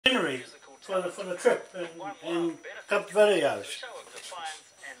for the trip and clip videos.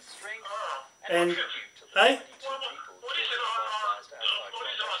 And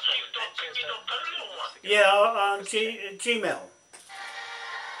yeah, on Gmail.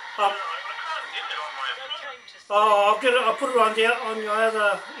 Oh, I'll put it on there on your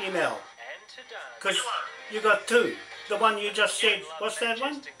other email. Because you got two. The one you just said. What's that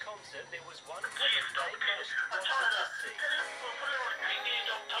one?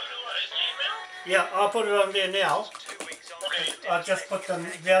 Yeah, I'll put it on there now. I just put them.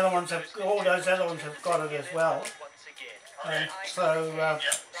 The other ones have. All those other ones have got it as well. And so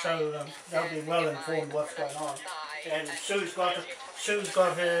they'll be well informed what's going on. And Sue's got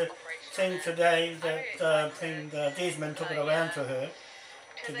her thing today that Desmond took it around to her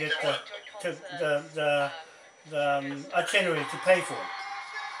to get the itinerary to pay for it.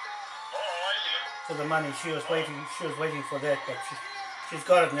 For the money, she was waiting for that, but she's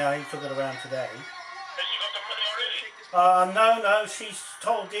got it now. He took it around today. No, she's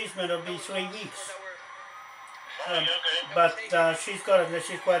told Desmond it'll be 3 weeks. But she's got it and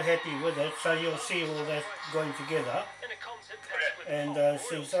she's quite happy with it, so you'll see all that going together. And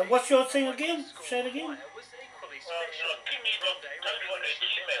she's, what's your thing again? Say it again.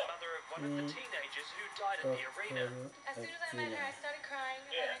 One of the teenagers who died at the arena. As soon as I met her, I started crying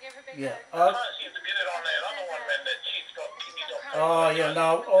and I gave her big yeah. hug. Oh yeah, no.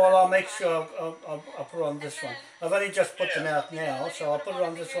 Well, I'll make sure I'll put on this one. I've only just put them out now, so I'll put it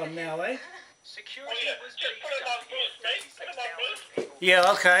on this one now, eh? Security was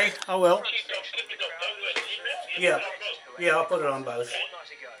Yeah, okay, I will. Yeah, yeah, I'll put it on both.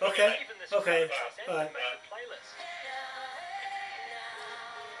 Okay, okay, alright.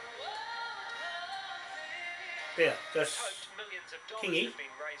 Yeah, that's Kingi.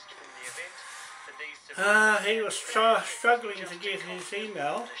 He was struggling to get his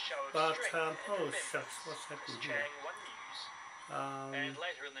email, but oh shucks, what's happening here? And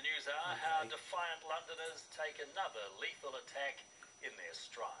later in the news hour, how defiant Londoners take another lethal attack in their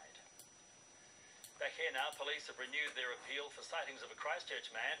stride. Back here now, police have renewed their appeal for sightings of a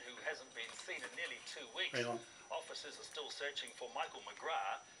Christchurch man who hasn't been seen in nearly 2 weeks. Officers are still searching for Michael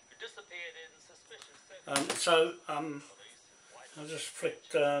McGrath, who disappeared in suspicious circumstances. I'll just flick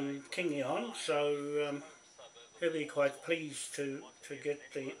Kingi on, so he'll be quite pleased to get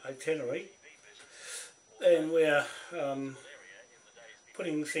the itinerary. And we're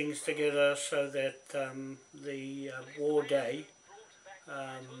putting things together so that the war day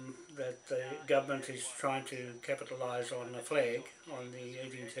that the government is trying to capitalise on the flag, on the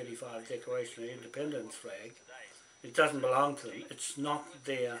 1835 Declaration of Independence flag, it doesn't belong to them. It's not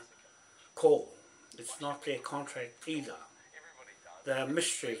their call. It's not their contract either. They are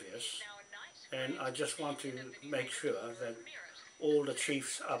mischievous, and I just want to make sure that all the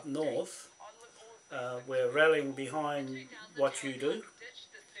chiefs up north, we're rallying behind what you do.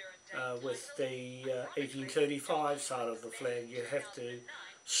 With the 1835 side of the flag, you have to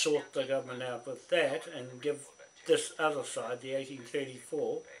sort the government out with that and give this other side, the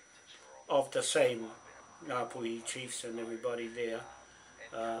 1834, of the same Ngāpuhi chiefs and everybody there,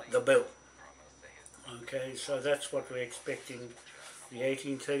 the bill. Okay, so that's what we're expecting the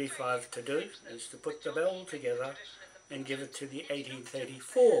 1835 to do, is to put the bill together and give it to the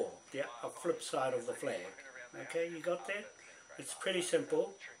 1834, the flip side of the flag. Okay, you got that? It's pretty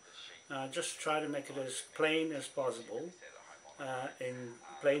simple. Just try to make it as plain as possible, in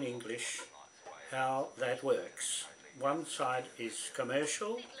plain English, how that works. One side is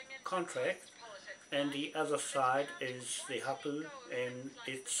commercial, contract, and the other side is the hapu and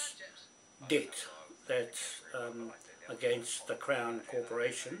its debt that's against the Crown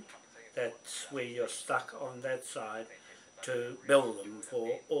Corporation. That's where you're stuck on that side to bill them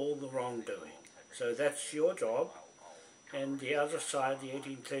for all the wrongdoing. So that's your job. And the other side, the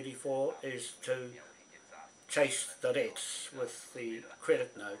 1834, is to chase the debts with the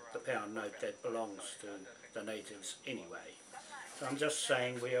credit note, the pound note that belongs to the natives anyway. So I'm just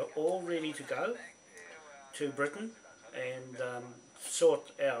saying we are all ready to go to Britain and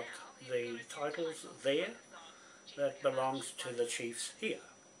sort out the titles there that belongs to the chiefs here.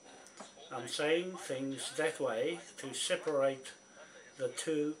 I'm saying things that way to separate the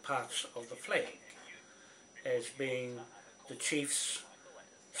two parts of the flag as being the chiefs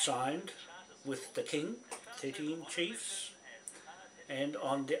signed with the king, 13 chiefs, and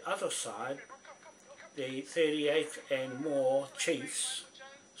on the other side the 38 and more chiefs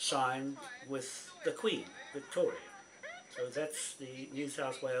signed with the Queen, Victoria. So that's the New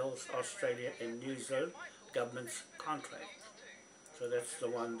South Wales, Australia and New Zealand government's contract. So that's the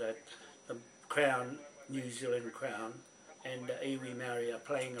one that the Crown, New Zealand Crown, and the iwi Maori are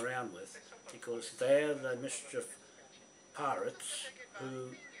playing around with, because they're the mischief pirates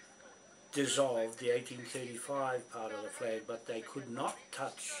who dissolved the 1835 part of the flag, but they could not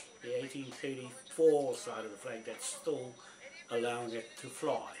touch the 1834 side of the flag that's still allowing it to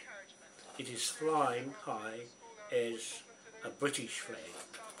fly. It is flying high as a British flag,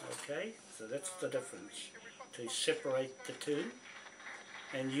 okay? So that's the difference, to separate the two,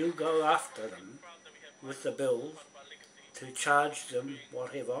 and you go after them with the bills to charge them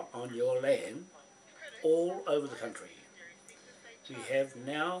whatever on your land all over the country. We have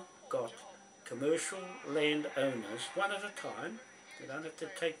now got commercial landowners, one at a time. We don't have to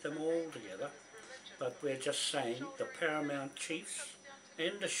take them all together, but we're just saying the Paramount Chiefs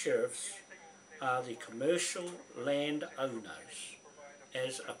and the Sheriffs are the commercial landowners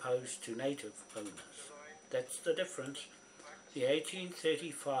as opposed to native owners. That's the difference. The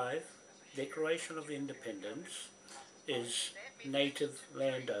 1835 Declaration of Independence is native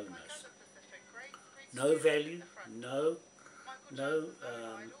landowners. No value, no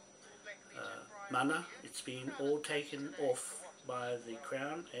mana. It's been all taken off by the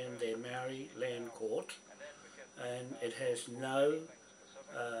Crown and their Maori Land Court, and it has no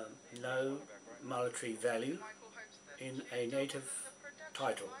monetary value in a native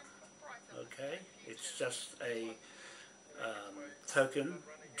title. Okay, it's just a token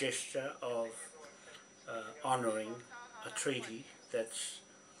gesture of honouring a treaty that's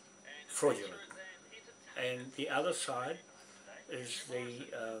fraudulent. And the other side is the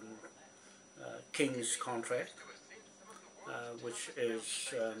King's contract, which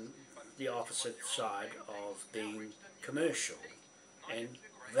is the opposite side of being commercial and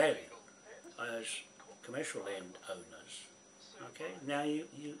value as commercial landowners. Okay, now you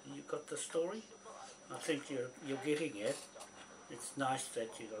got the story. I think you're getting it. It's nice that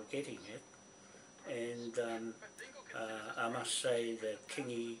you're getting it, and I must say that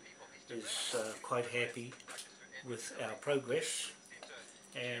Kingi is quite happy with our progress,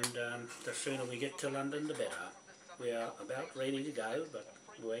 and the sooner we get to London the better. We are about ready to go, but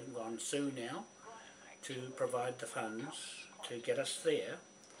we're waiting on Sue now to provide the funds to get us there,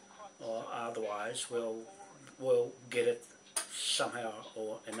 or otherwise we'll get it somehow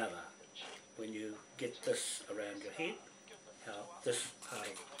or another. When you get this around your head, how this part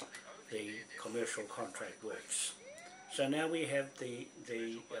of the commercial contract works. So now we have the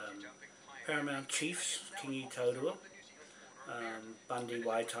Paramount Chiefs, Kingi Taurua, Bandi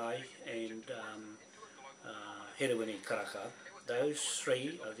Waitai and Herewini Karaka. Those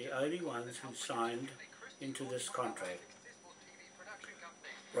three are the only ones who signed into this contract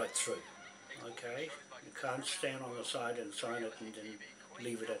right through. Okay, you can't stand on the side and sign it and then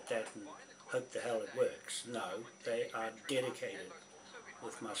leave it at that and hope the hell it works. No, they are dedicated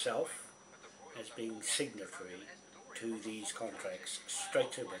with myself as being signatory to these contracts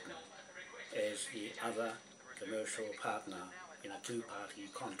straight to Britain as the other commercial partner in a two-party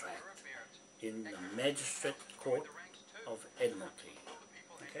contract in the Magistrate Court of Admiralty.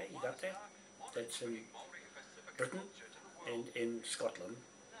 Okay, you got that? That's in Britain and in Scotland,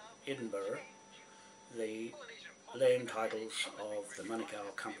 Edinburgh. The land titles of the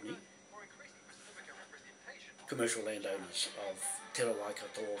Manukau Company, commercial landowners of Tira,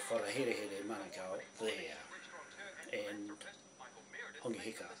 Waikato, Whareherehere, Manukau, there, and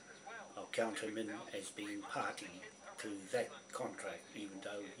Hongihika. I'll count him in as being party to that contract, even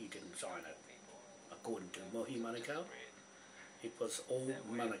though he didn't sign it. According to Mohi Manukau, it was all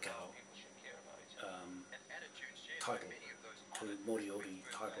Manukau title to Moriori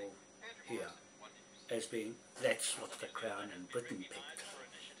title here, as being that's what the Crown in Britain picked.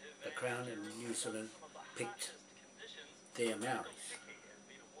 The Crown in New Zealand picked their Maoris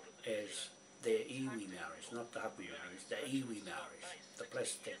as their iwi Maoris, not the hapu Maoris, the iwi Maoris, the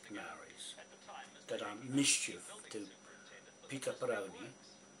plastic Maoris, that are mischief to Peter Paroni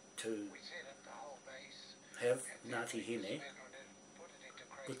to have Ngāti Hine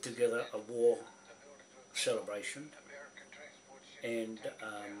put together a war celebration and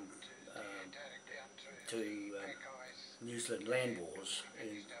to New Zealand land wars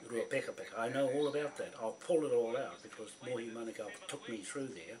in Ruapekapeka. I know all about that. I'll pull it all out because Mohi Manukau took me through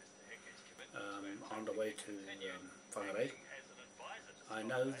there on the way to Whangarei. I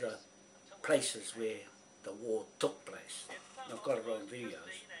know the places where the war took place. I've got it on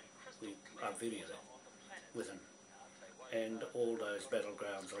videos. I videoed it with him. And all those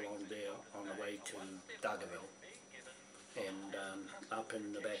battlegrounds along there on the way to Dargaville and up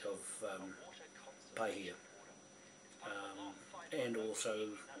in the back of Paihia. And also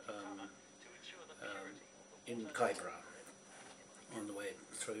in Kaipara on the way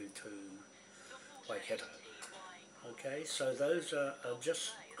through to Waikato. Okay, so those are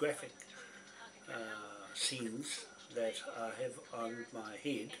just graphic scenes that I have on my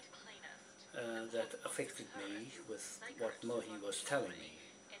head that affected me with what Mohi was telling me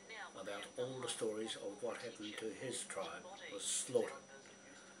about all the stories of what happened to his tribe was slaughtered.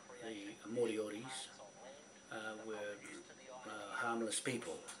 The Morioris were harmless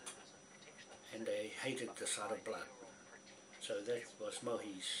people and they hated the sight of blood. So that was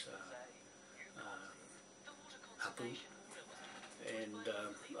Mohi's hapu, and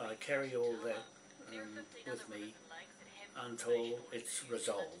I carry all that with me until it's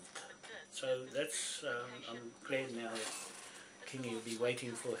resolved. So that's, I'm glad now that Kingi will be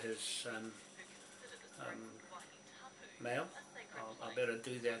waiting for his mail. I better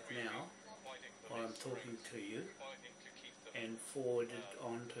do that now while I'm talking to you and forward it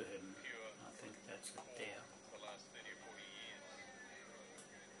on to him. I think that's it there.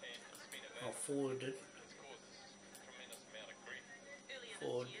 I'll forward it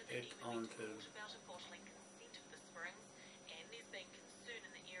on to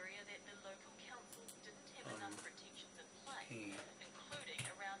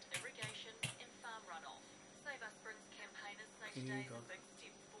Kingi.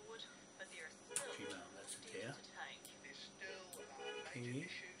 Gmail, that's it there. Kingi.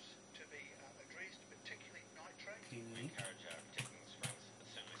 Kingi.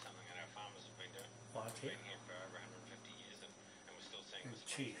 Whareherehere.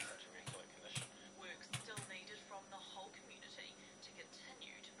 Chief.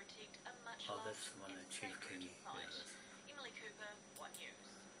 Oh, that's the one that Chief Kingi.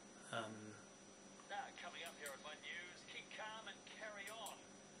 Coming up here at One News, keep calm and carry on.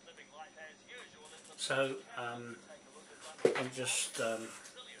 Living life as usual. So, I'm just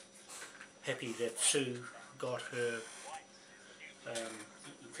happy that Sue got her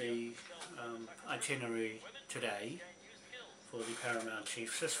the itinerary today for the Paramount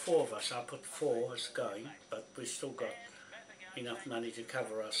Chiefs. There's 4 of us. I put 4 as going, but we've still got enough money to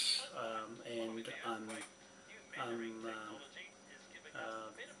cover us, and I'm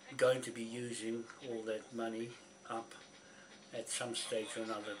going to be using all that money up at some stage or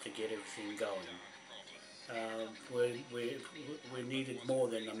another to get everything going. We needed more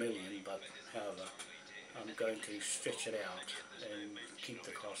than $1 million, but however, I'm going to stretch it out and keep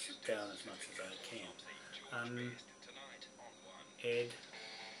the costs down as much as I can. Add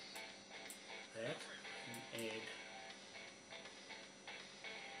that, and add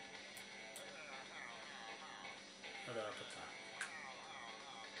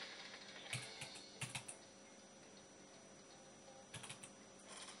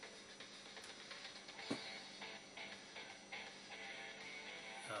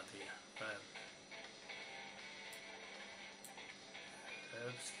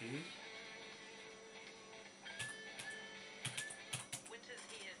Winter's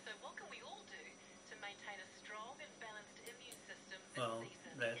here, so what can we all do to maintain a strong and balanced immune system this well,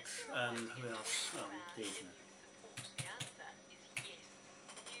 season? that's, who else? Regiment. The answer is yes.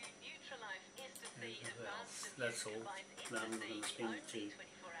 New Neutralife STC advanced That's all. I'm not going to send it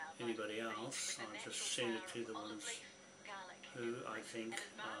to anybody else. I'll just send it to the ones who I think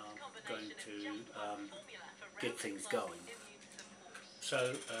are going to get things going.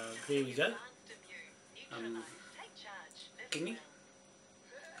 So there we go. Kingi,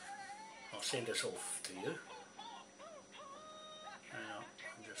 I'll send this off to you. Now,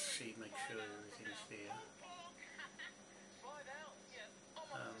 I'll just see, make sure everything's there.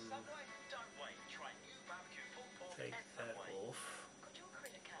 Take that off. Could your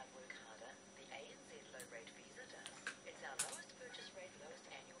credit card work harder? The ANZ low rate Visa does. It's our lowest purchase rate, lowest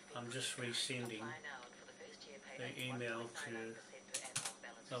annual fee. I'm just resending the email to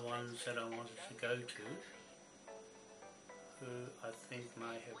the ones that I wanted to go to, who I think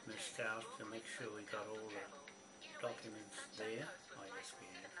may have missed out, to make sure we got all the documents there. Oh yes, we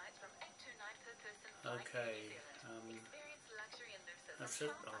have. Okay, that's it.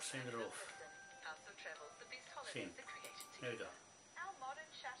 I'll send it off. Send. There we go.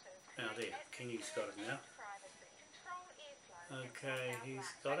 Now there, Kingi's got it now. Okay, he's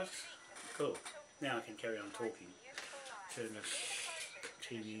got it. Cool. Now I can carry on talking. Turn this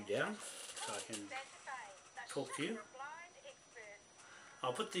TV down so I can talk to you.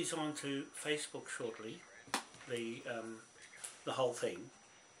 I'll put these onto Facebook shortly, the whole thing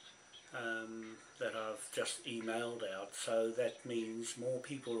that I've just emailed out, so that means more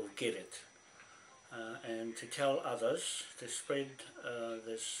people will get it, and to tell others, to spread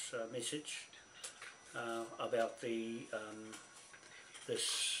this message about the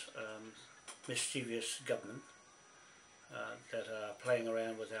this mischievous government that are playing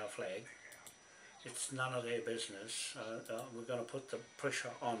around with our flag. it's none of their business. We're going to put the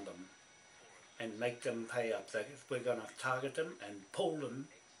pressure on them and make them pay up. We're going to target them and pull them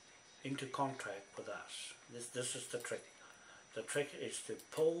into contract with us. This is the trick. The trick is to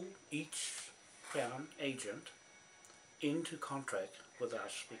pull each Crown agent into contract with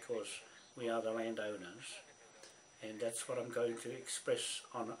us because we are the landowners, and that's what I'm going to express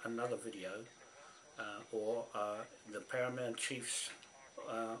on another video, or the Paramount Chiefs,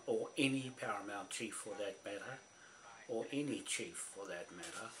 or any Paramount Chief for that matter, or any chief for that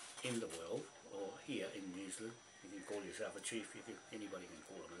matter in the world, or here in New Zealand. You can call yourself a chief, anybody can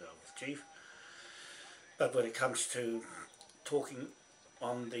call themselves a chief. But when it comes to talking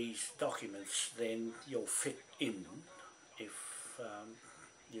on these documents, then you'll fit in if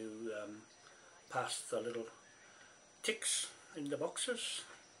you pass the little ticks in the boxes,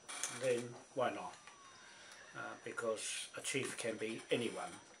 then why not? Because a chief can be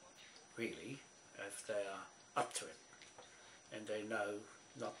anyone, really, if they are up to it and they know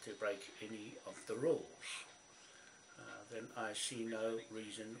not to break any of the rules. Then I see no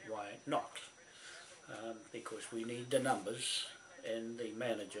reason why not, because we need the numbers and the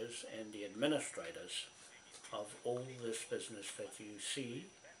managers and the administrators of all this business that you see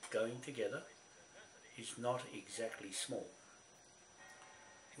going together is not exactly small.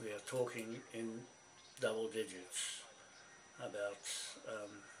 We are talking in double digits about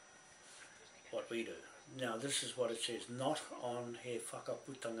what we do. Now this is what it says, not on he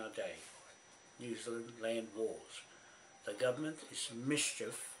whakaputanga day, New Zealand land wars. The government is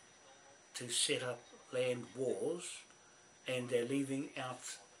mischief to set up land wars, and they're leaving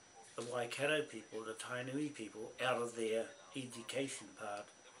out the Waikato people, the Tainui people, out of their education part.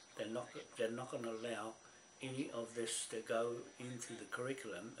 They're not going to allow any of this to go into the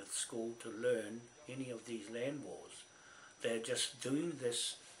curriculum at school to learn any of these land wars. They're just doing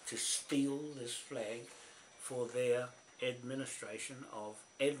this to steal this flag for their administration of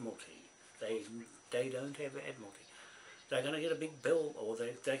Admiralty. They don't have Admiralty. They're going to get a big bill, or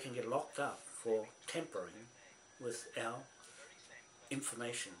they can get locked up for tampering with our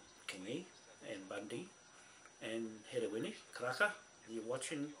information. Kingi and Bundy and Hedewini, Kraka, you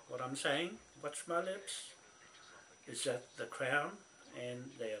watching what I'm saying? Watch my lips. Is that the Crown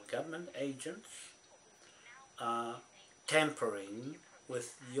and their government agents are tampering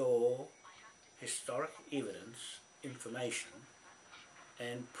with your historic evidence, information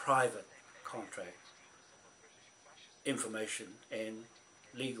and private contract information and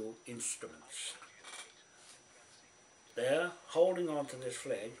legal instruments. They're holding on to this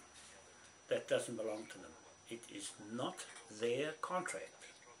flag that doesn't belong to them. It is not their contract.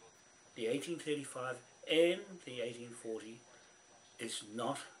 The 1835 and the 1840 is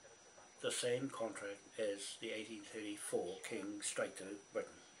not the same contract as the 1834 King straight to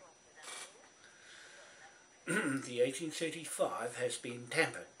Britain. The 1835 has been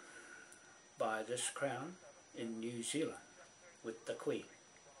tampered by this Crown in New Zealand with the Queen.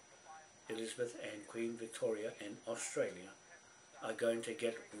 Elizabeth and Queen Victoria and Australia are going to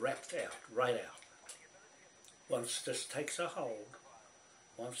get wrapped out, right out. Once this takes a hold,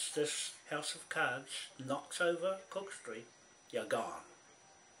 once this house of cards knocks over Cook Street, you're gone.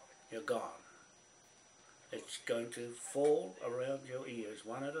 You're gone. It's going to fall around your ears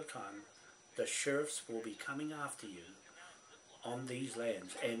one at a time. The sheriffs will be coming after you on these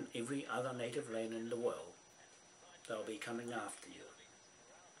lands and every other native land in the world. They'll be coming after you.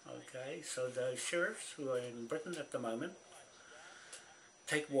 Okay, so those sheriffs who are in Britain at the moment,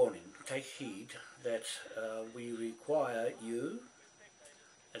 take warning, take heed that we require you,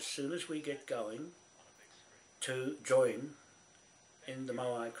 as soon as we get going, to join in the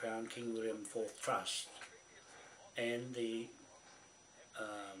Moai Crown King William IV Trust and the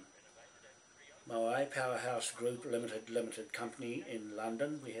Moai Powerhouse Group Limited Company in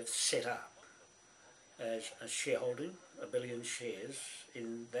London. We have set up as a shareholding, 1 billion shares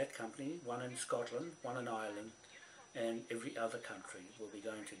in that company, one in Scotland, one in Ireland, and every other country. Will be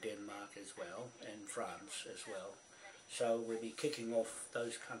going to Denmark as well, and France as well. So we'll be kicking off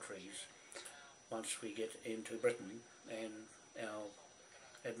those countries once we get into Britain and our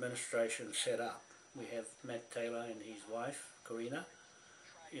administration set up. We have Matt Taylor and his wife, Corina,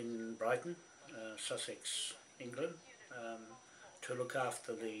 in Brighton, Sussex, England, to look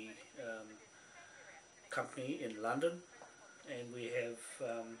after the company in London, and we have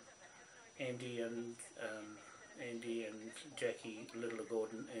Andy and Jackie Little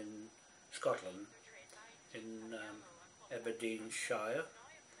Gordon in Scotland, in Aberdeenshire.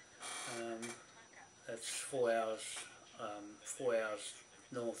 That's 4 hours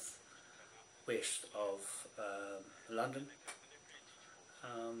north west of London.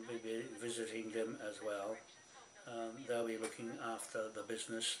 we'll be visiting them as well. They'll be looking after the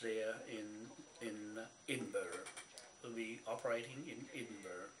business there in Edinburgh. We'll be operating in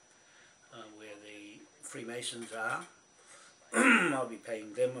Edinburgh, where the Freemasons are. I'll be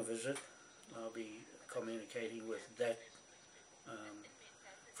paying them a visit. I'll be communicating with that.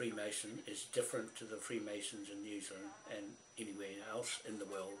 Freemason is different to the Freemasons in New Zealand and anywhere else in the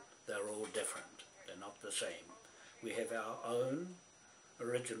world. They're all different. They're not the same. We have our own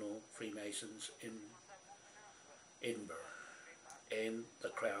original Freemasons in Edinburgh and the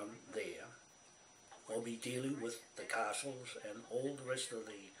Crown there. I'll be dealing with the castles and all the rest of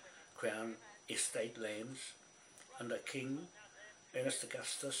the Crown estate lands under King Ernest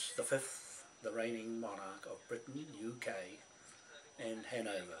Augustus V, the reigning monarch of Britain, UK and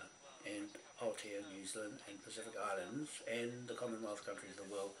Hanover and Aotea, New Zealand and Pacific Islands and the Commonwealth countries of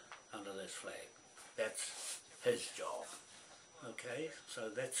the world under this flag. That's his job. Okay, so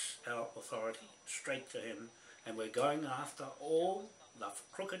that's our authority, straight to him, and we're going after all the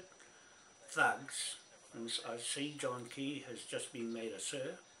crooked thugs. And I see John Key has just been made a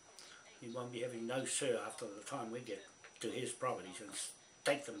Sir. He won't be having no Sir after the time we get to his properties and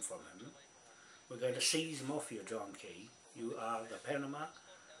take them from him. We're going to seize them off you, John Key. You are the Panama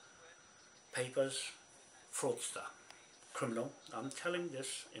Papers fraudster, criminal. I'm telling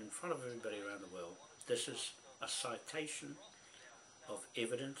this in front of everybody around the world. This is a citation of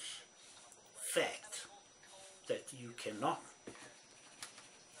evidence, fact, that you cannot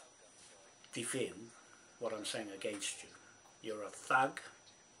defend what I'm saying against you. You're a thug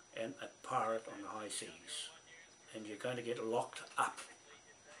and a pirate on the high seas, and you're going to get locked up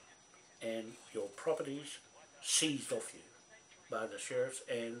and your properties seized off you by the sheriffs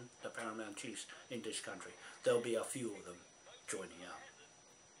and the Paramount Chiefs in this country. There'll be a few of them joining up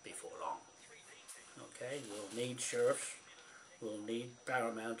before long. Okay, we'll need sheriffs, we'll need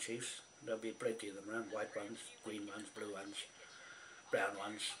Paramount Chiefs. There'll be plenty of them around, white ones, green ones, blue ones, brown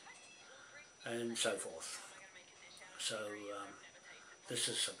ones, and so forth. So this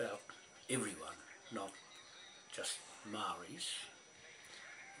is about everyone, not just Maoris.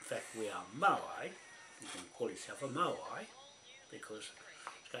 In fact, we are Maui. You can call yourself a Maui because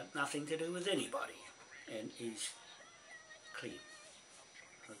it's got nothing to do with anybody and is clean.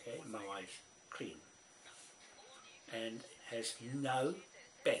 Okay, Maui's clean and has no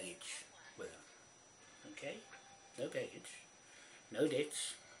baggage with him. Okay, no baggage, no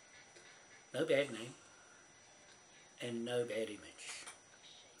debts, no bad name, and no bad image.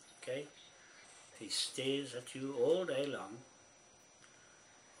 Okay, he stares at you all day long,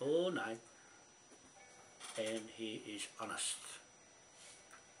 all night, and he is honest.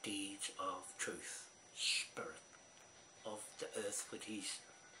 Deeds of truth, spirit of the earth with his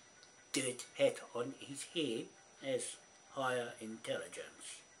dirt hat on his head as higher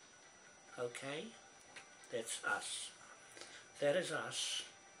intelligence. Okay, that's us. That is us,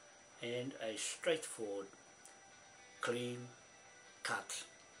 and a straightforward, clean cut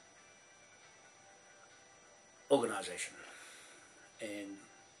organisation and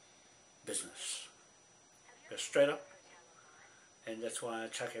business. Go straight up, and that's why I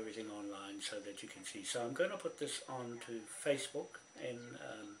chuck everything online so that you can see. So I'm going to put this on to Facebook and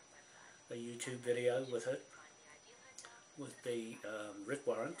a YouTube video with it, with the writ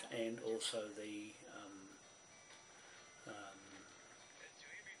warrant and also the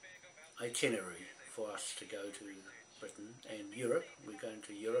itinerary for us to go to Britain and Europe. We're going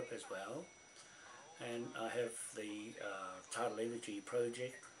to Europe as well, and I have the tidal energy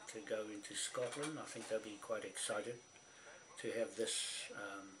project to go into Scotland. I think they'll be quite excited to have this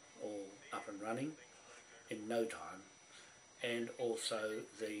all up and running in no time, and also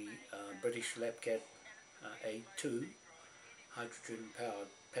the British Lapcat A2 hydrogen powered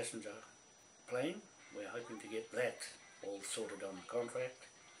passenger plane. We're hoping to get that all sorted on the contract.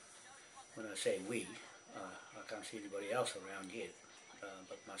 When I say we, I can't see anybody else around yet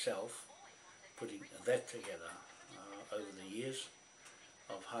but myself putting that together over the years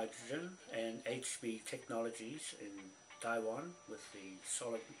of hydrogen, and HB Technologies in Taiwan with the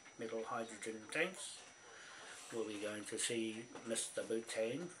solid metal hydrogen tanks. We'll be going to see Mr.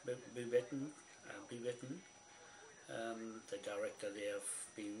 Bhutan, the director there.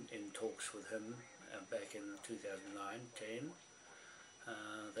 I've been in talks with him back in 2009-10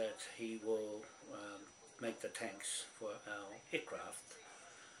 that he will make the tanks for our aircraft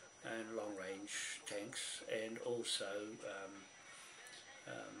and long-range tanks, and also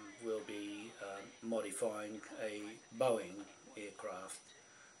we'll be modifying a Boeing aircraft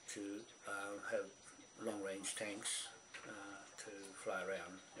to have long-range tanks to fly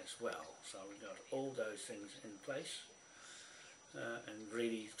around as well. So we've got all those things in place. and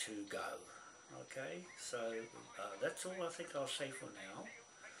ready to go. Okay, so that's all I think I'll say for now,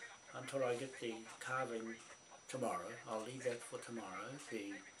 until I get the carving tomorrow. I'll leave that for tomorrow,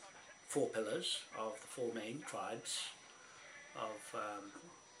 the 4 pillars of the 4 main tribes of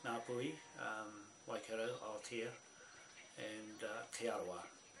Ngāpui, Waikato, Aotea and Tiarua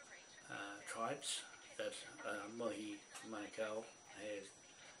tribes that Mohi Manukau has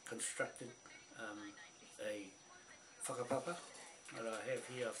constructed a whakapapa that I have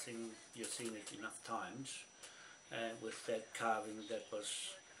here. You've seen it enough times, with that carving that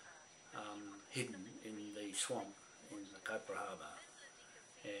was hidden in the swamp in the Kaipara Harbour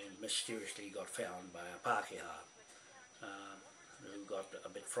and mysteriously got found by a Pākehā who got a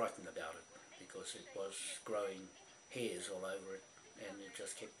bit frightened about it because it was growing hairs all over it and it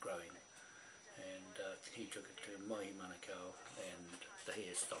just kept growing, and he took it to Mohi Manukau and the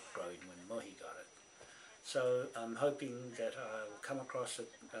hairs stopped growing when Mohi got it. So I'm hoping that I'll come across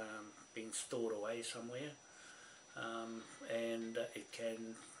it being stored away somewhere, and it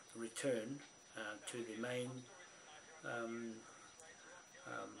can return to the main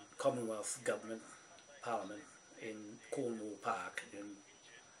Commonwealth Government Parliament in Cornwall Park in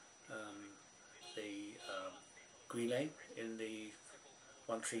the Green Lane in the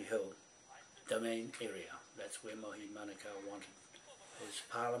One Tree Hill domain area. That's where Mohi Manukau wanted his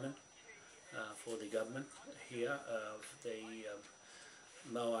Parliament for the government here of the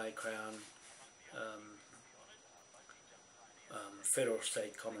Maui Crown Federal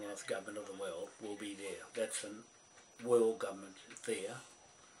State Commonwealth Government of the world will be there. That's a world government there,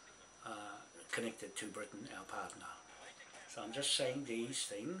 connected to Britain, our partner. So I'm just saying these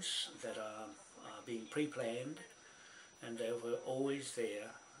things that are being pre-planned, and they were always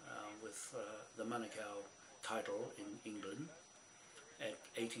there with the Manukau title in England at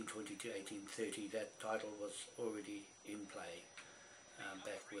 1820 to 1830. That title was already in play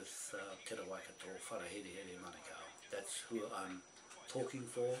back with Tira Waikato, Whareherehere Manukau. That's who I'm talking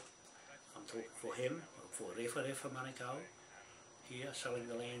for. I'm talking for him, for Whareherehere Manukau here, selling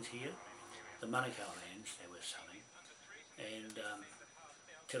the lands here, the Manukau lands they were selling, and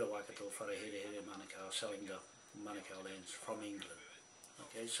Tira Waikato, Whareherehere Manukau selling the Manukau lands from England.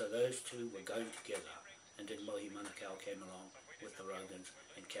 Okay, so those two were going together, and then Mohi Manukau came along with the Rogans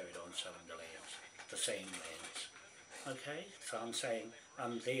and carried on selling the lands, the same lands. Okay, so I'm saying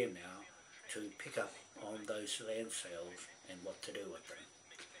I'm there now to pick up on those land sales and what to do with them.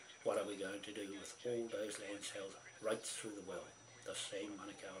 What are we going to do with all those land sales right through the world, the same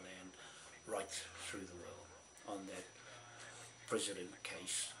Manukau land right through the world, on that President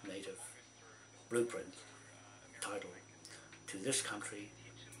case, native blueprint title to this country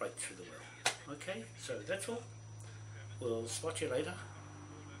right through the world. Okay, so that's all. We'll spot you later.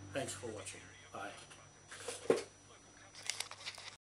 Thanks for watching. Bye.